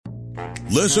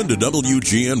Listen to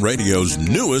WGN Radio's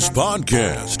newest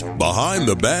podcast, Behind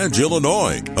the Badge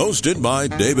Illinois, hosted by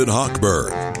David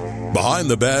Hochberg. Behind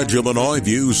the Badge Illinois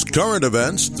views current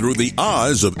events through the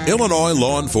eyes of Illinois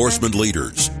law enforcement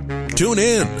leaders. Tune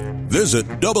in. Visit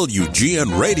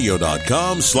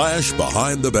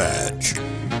WGNRadio.com/Behind the Badge.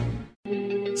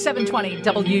 720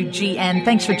 WGN.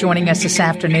 Thanks for joining us this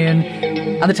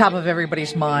afternoon. On the top of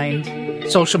everybody's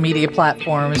mind, social media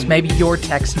platforms, maybe your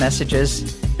text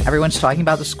messages. Everyone's talking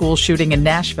about the school shooting in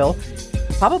Nashville,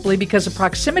 probably because of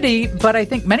proximity, but I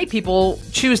think many people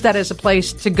choose that as a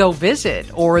place to go visit,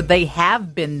 or they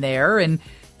have been there, and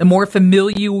the more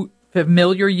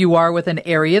familiar you are with an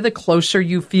area, the closer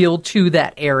you feel to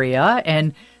that area,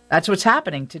 and that's what's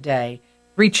happening today.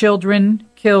 3 children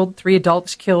killed, 3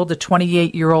 adults killed, a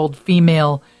 28-year-old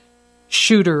female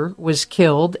shooter was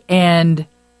killed, and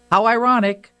how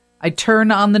ironic, I turn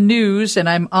on the news and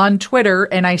I'm on Twitter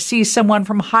and I see someone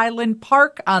from Highland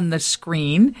Park on the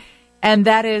screen, and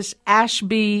that is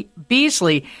Ashbey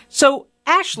Beasley. So,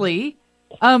 Ashley,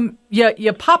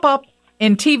 you pop up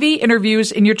in TV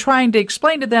interviews and you're trying to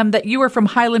explain to them that you were from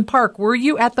Highland Park. Were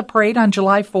you at the parade on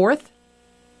July 4th?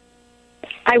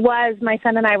 I was. My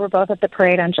son and I were both at the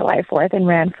parade on July 4th and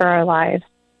ran for our lives.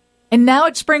 And now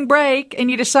it's spring break, and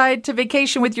you decide to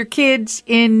vacation with your kids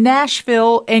in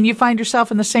Nashville, and you find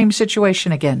yourself in the same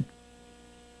situation again.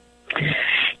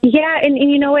 Yeah, and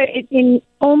you know what?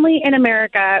 Only in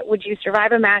America would you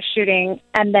survive a mass shooting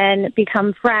and then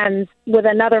become friends with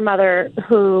another mother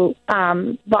who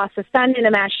lost a son in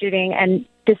a mass shooting and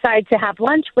decide to have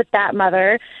lunch with that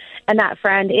mother and that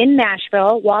friend in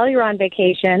Nashville while you're on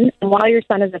vacation and while your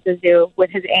son is at the zoo with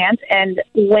his aunt. And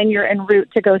when you're en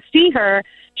route to go see her,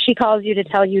 she calls you to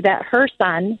tell you that her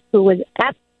son, who was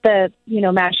at the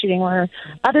mass shooting where her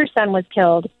other son was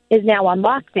killed, is now on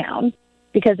lockdown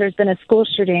because there's been a school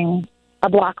shooting a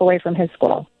block away from his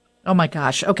school. Oh, my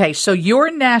gosh. Okay, so you're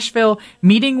in Nashville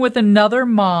meeting with another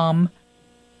mom.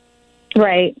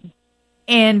 Right.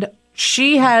 And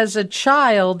she has a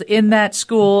child in that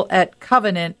school at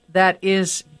Covenant that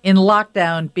is in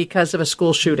lockdown because of a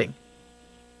school shooting.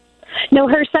 No,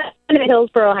 her son is at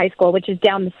Hillsborough High School, which is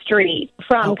down the street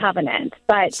from Covenant.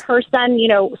 But her son,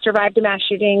 survived a mass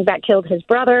shooting that killed his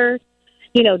brother.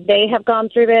 They have gone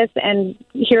through this, and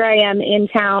here I am in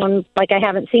town, like I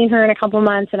haven't seen her in a couple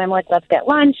months, and I'm like, let's get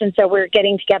lunch. And so we're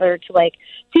getting together to,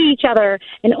 see each other.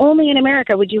 And only in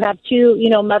America would you have 2,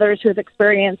 mothers who have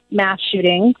experienced mass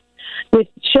shootings with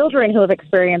children who have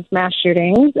experienced mass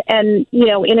shootings and,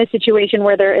 in a situation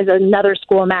where there is another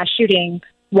school mass shooting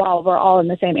while we're all in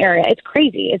the same area. It's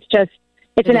crazy. It's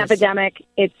an epidemic.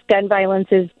 Gun violence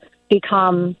has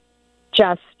become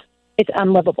it's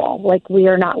unlivable. We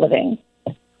are not living.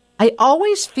 I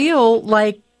always feel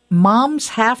like moms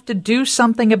have to do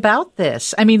something about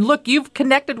this. I mean, look, you've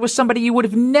connected with somebody you would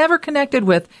have never connected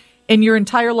with in your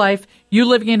entire life. You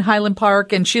living in Highland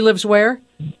Park, and she lives where?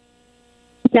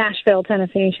 Nashville,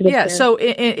 Tennessee. Yeah, so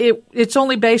it's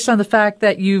only based on the fact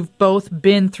that you've both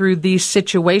been through these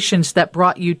situations that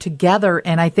brought you together,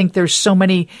 and I think there's so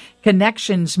many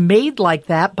connections made like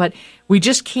that, but we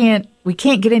can't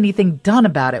get anything done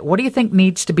about it. What do you think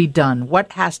needs to be done?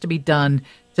 What has to be done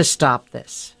to stop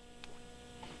this?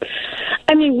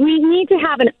 I mean, we need to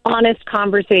have an honest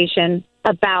conversation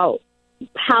about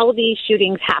how these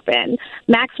shootings happen.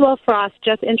 Maxwell Frost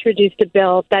just introduced a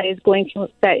bill that is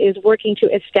working to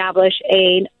establish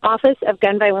an Office of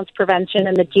Gun Violence Prevention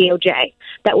in the DOJ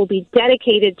that will be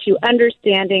dedicated to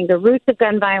understanding the roots of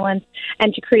gun violence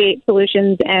and to create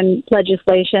solutions and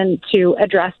legislation to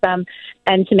address them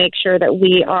and to make sure that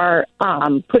we are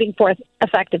putting forth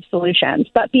effective solutions.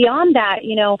 But beyond that,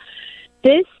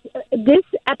 this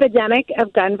epidemic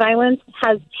of gun violence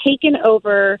has taken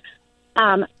over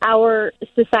our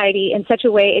society in such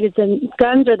a way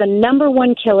guns are the number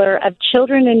one killer of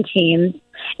children and teens.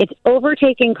 It's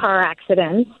overtaking car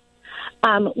accidents.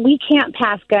 We can't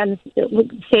pass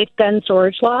safe gun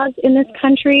storage laws in this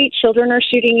country. Children are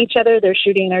shooting each other. They're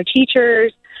shooting their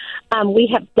teachers. We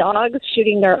have dogs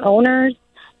shooting their owners.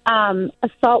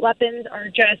 Assault weapons are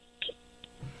just,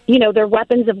 they're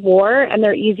weapons of war, and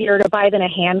they're easier to buy than a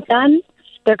handgun.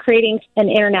 They're creating an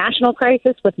international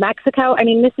crisis with Mexico. I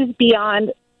mean, this is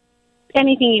beyond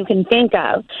anything you can think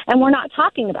of, and we're not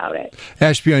talking about it.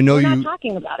 Ashby, I know we're not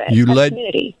talking about it.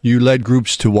 You led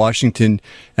groups to Washington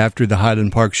after the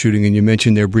Highland Park shooting, and you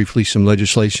mentioned there briefly some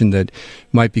legislation that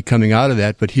might be coming out of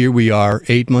that. But here we are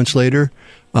 8 months later,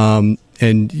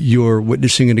 and you're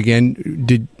witnessing it again.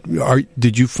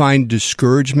 Did you find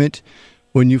discouragement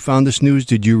when you found this news?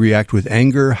 Did you react with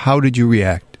anger? How did you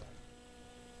react?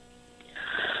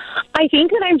 I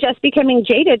think that I'm just becoming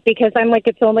jaded because I'm like,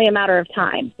 it's only a matter of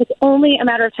time. It's only a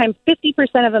matter of time.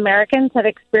 50% of Americans have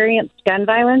experienced gun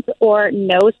violence or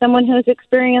know someone who's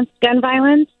experienced gun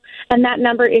violence. And that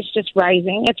number is just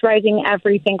rising. It's rising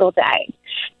every single day.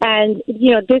 And,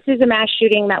 this is a mass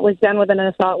shooting that was done with an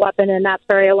assault weapon, and that's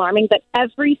very alarming. But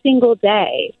every single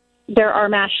day, there are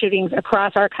mass shootings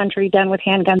across our country done with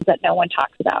handguns that no one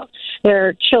talks about. There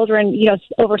are children,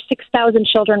 over 6,000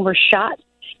 children were shot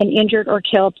and injured or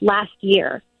killed last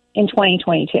year in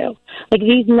 2022. Like,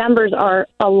 these numbers are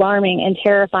alarming and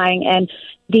terrifying, and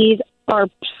these are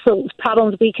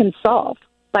problems we can solve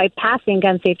by passing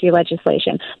gun safety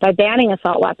legislation, by banning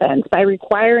assault weapons, by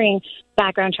requiring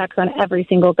background checks on every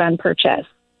single gun purchase.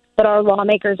 But our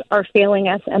lawmakers are failing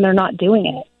us, and they're not doing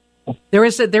it. There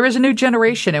is a new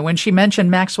generation, and when she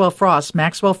mentioned Maxwell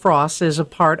Frost is a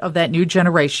part of that new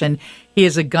generation. He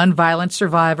is a gun violence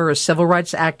survivor, a civil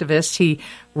rights activist. He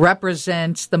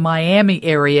represents the Miami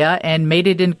area and made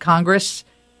it in Congress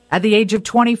at the age of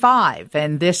 25,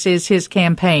 and this is his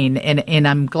campaign, and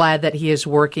I'm glad that he is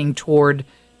working toward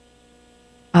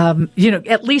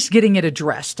at least getting it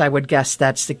addressed. I would guess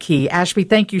that's the key. Ashbey,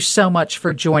 thank you so much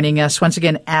for joining us. Once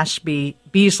again, Ashbey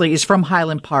Beasley is from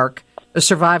Highland Park, a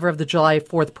survivor of the July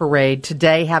 4th parade,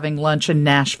 today having lunch in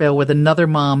Nashville with another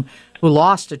mom who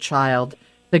lost a child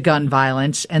to gun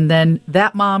violence. And then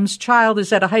that mom's child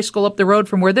is at a high school up the road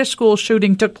from where this school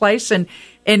shooting took place.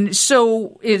 And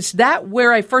so is that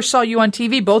where I first saw you on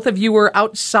TV? Both of you were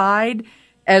outside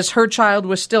as her child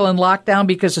was still in lockdown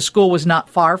because the school was not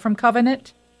far from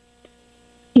Covenant?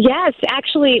 Yes,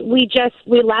 actually, we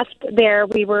left there.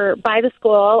 We were by the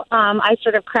school. I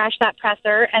sort of crashed that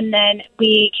presser, and then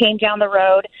we came down the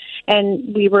road,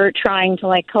 and we were trying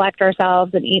to collect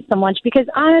ourselves and eat some lunch, because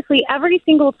honestly, every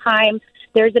single time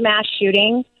there's a mass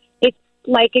shooting, it's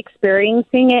like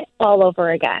experiencing it all over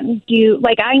again.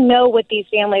 I know what these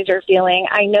families are feeling.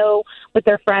 I know what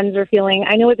their friends are feeling.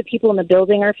 I know what the people in the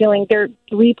building are feeling. They're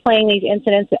replaying these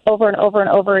incidents over and over and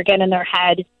over again in their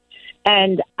head.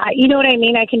 And you know what I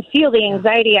mean? I can feel the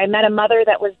anxiety. I met a mother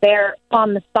that was there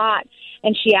on the spot,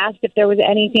 and she asked if there was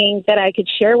anything that I could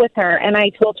share with her. And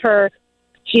I told her,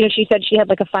 she said she had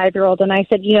like a 5-year-old. And I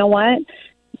said, you know what?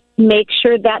 Make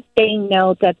sure that they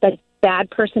know that the bad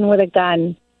person with a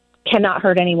gun cannot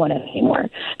hurt anyone anymore.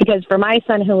 Because for my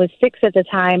son, who was 6 at the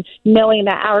time, knowing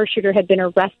that our shooter had been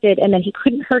arrested and that he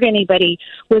couldn't hurt anybody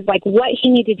was like what he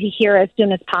needed to hear as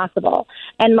soon as possible.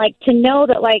 And to know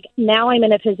that now I'm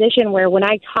in a position where when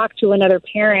I talk to another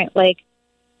parent,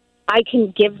 I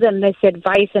can give them this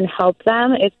advice and help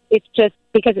them. It's just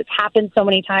because it's happened so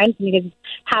many times, and because it's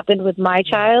happened with my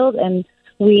child and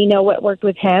we know what worked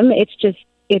with him.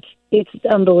 It's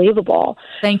unbelievable.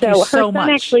 Thank you so much. Her son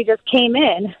actually just came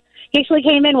in. He actually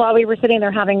came in while we were sitting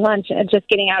there having lunch and just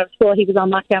getting out of school. He was on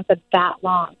lockdown for that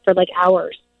long, for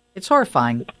hours. It's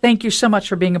horrifying. Thank you so much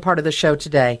for being a part of the show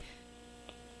today.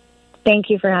 Thank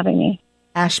you for having me.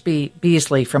 Ashbey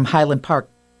Beasley from Highland Park,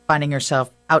 finding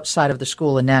herself outside of the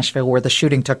school in Nashville where the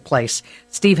shooting took place.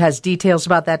 Steve has details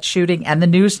about that shooting and the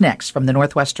news next from the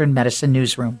Northwestern Medicine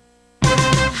Newsroom.